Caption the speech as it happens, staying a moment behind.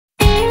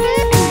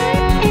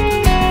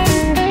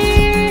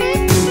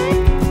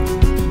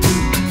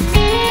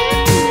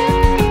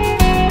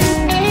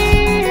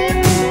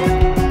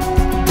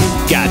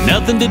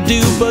nothing to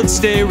do but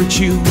stare at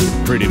you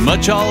pretty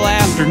much all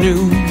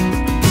afternoon.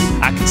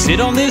 I could sit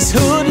on this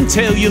hood and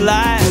tell you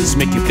lies,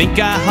 make you think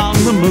I hung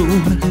the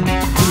moon.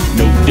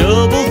 No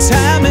double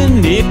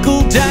timing,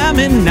 nickel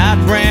diming, not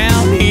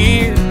round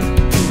here.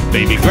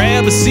 Baby,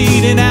 grab a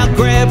seat and I'll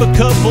grab a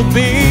couple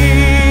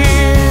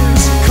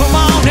beers. Come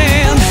on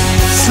and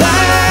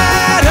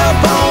slide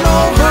up on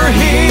over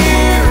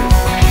here.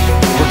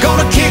 We're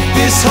gonna kick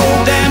this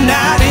whole damn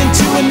night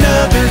into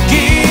another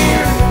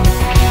gear.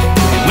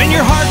 When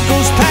your heart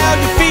goes pow,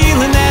 you're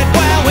feeling that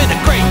wow, and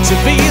it's great to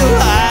be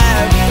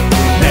alive.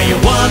 Now you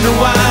wonder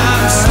why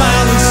I'm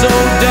smiling so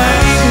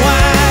dang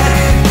wide.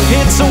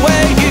 It's the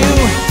way you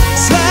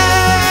slide.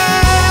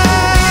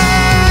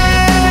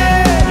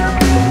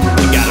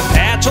 You got a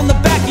patch on the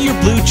back of your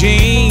blue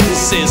jeans,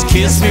 says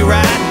kiss me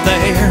right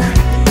there.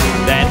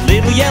 That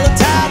little yellow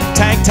top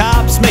tank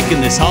top's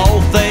making this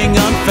whole thing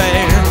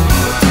unfair.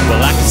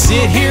 Well, I can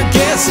sit here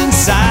guessing,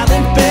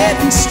 silent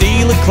betting,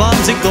 steal a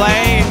clumsy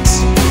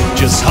glance,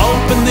 just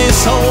hoping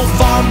this old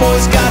farm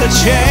boy's got a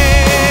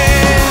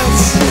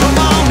chance. Come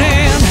on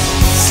and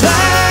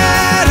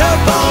slide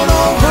up on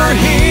over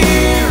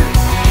here.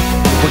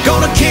 We're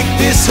gonna kick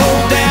this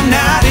whole damn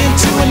night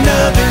into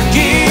another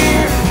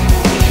gear.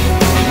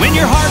 When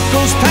your heart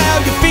goes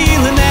pow, you're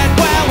feeling that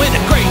wow, and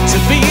it's great to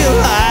be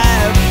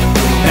alive.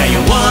 Now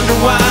you wonder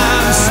why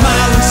I'm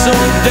smiling so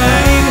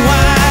dang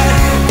wide.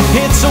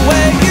 It's the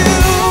way you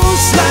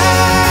slide.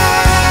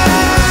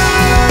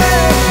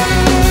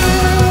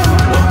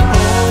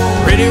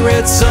 Pretty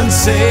red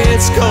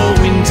sunsets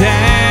going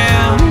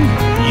down.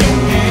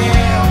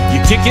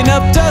 You're kicking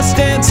up dust,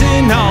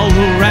 dancing all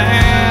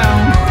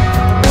around.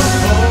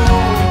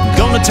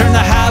 Gonna turn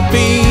the high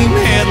beam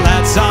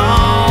headlights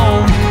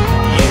on.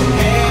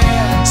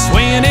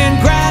 Swaying and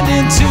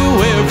grinding to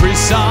every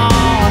song.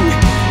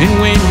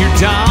 And when you're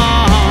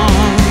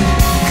done,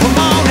 come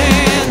on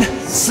and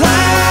slide.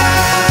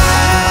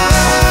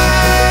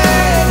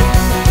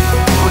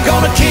 We're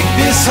gonna kick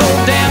this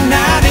whole damn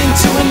night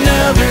into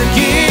another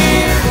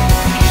gear.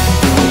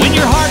 When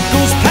your heart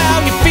goes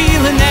pow, you're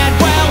feeling that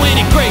wow, and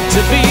it's great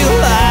to be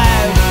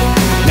alive.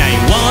 Now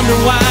you wonder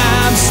why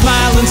I'm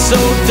smiling so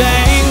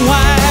dang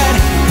wide.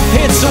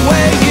 It's the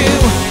way you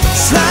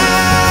slide.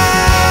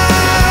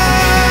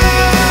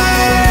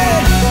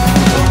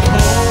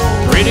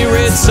 Pretty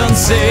red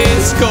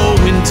sunsets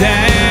going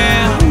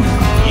down.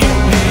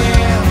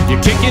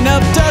 You're kicking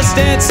up dust,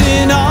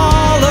 dancing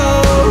all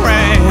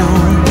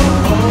around.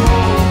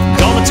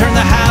 Gonna turn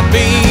the high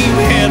beam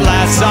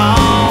headlights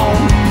on.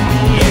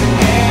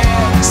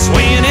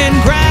 Swaying and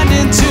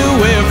grinding to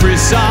every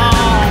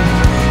song.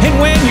 And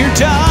when you're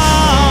done,